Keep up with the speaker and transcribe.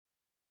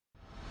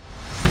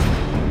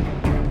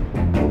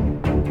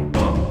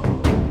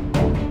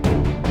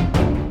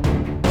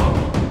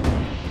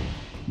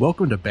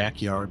Welcome to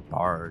Backyard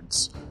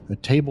Bards, a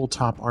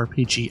tabletop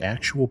RPG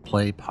actual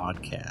play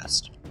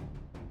podcast.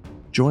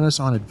 Join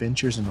us on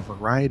adventures in a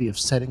variety of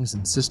settings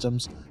and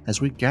systems as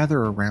we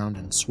gather around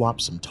and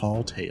swap some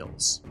tall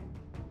tales.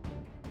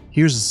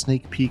 Here's a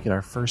sneak peek at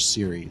our first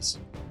series,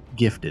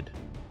 Gifted,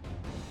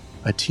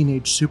 a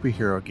teenage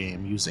superhero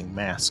game using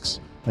masks,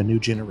 a new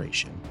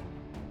generation.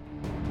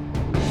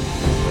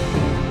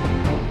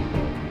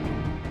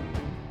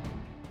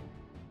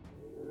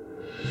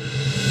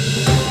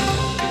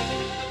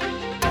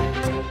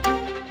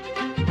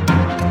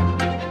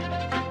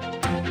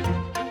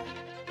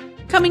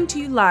 Coming to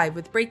you live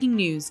with breaking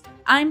news,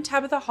 I'm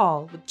Tabitha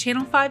Hall with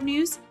Channel 5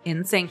 News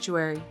in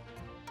Sanctuary.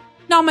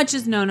 Not much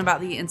is known about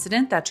the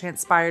incident that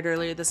transpired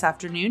earlier this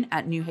afternoon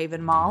at New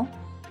Haven Mall.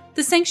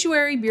 The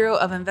Sanctuary Bureau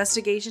of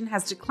Investigation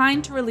has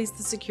declined to release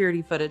the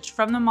security footage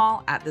from the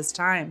mall at this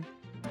time.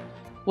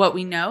 What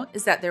we know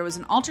is that there was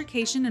an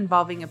altercation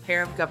involving a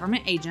pair of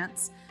government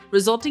agents,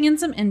 resulting in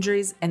some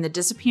injuries and the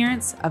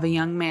disappearance of a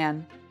young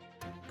man.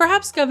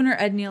 Perhaps Governor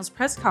Ed Neal's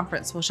press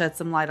conference will shed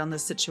some light on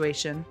this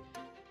situation.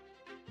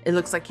 It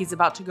looks like he's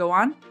about to go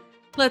on.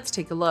 Let's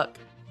take a look.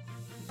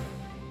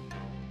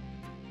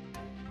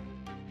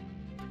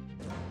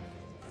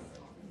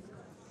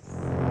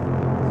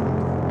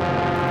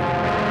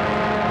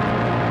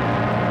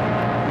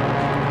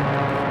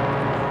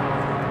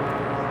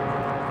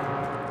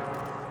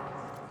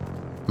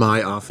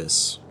 My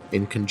office,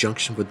 in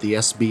conjunction with the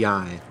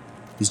SBI,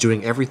 is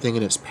doing everything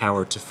in its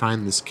power to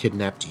find this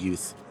kidnapped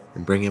youth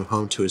and bring him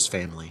home to his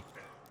family.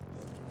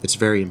 It's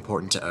very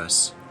important to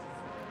us.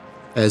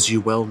 As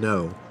you well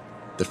know,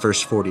 the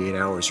first 48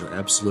 hours are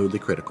absolutely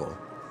critical.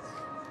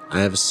 I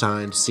have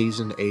assigned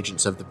seasoned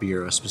agents of the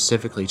Bureau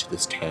specifically to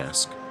this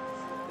task,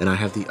 and I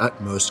have the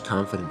utmost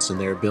confidence in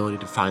their ability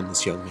to find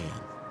this young man.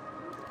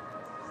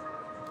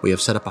 We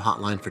have set up a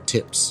hotline for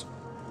tips.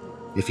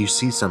 If you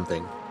see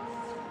something,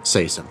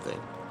 say something.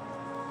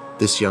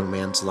 This young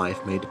man's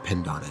life may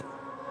depend on it.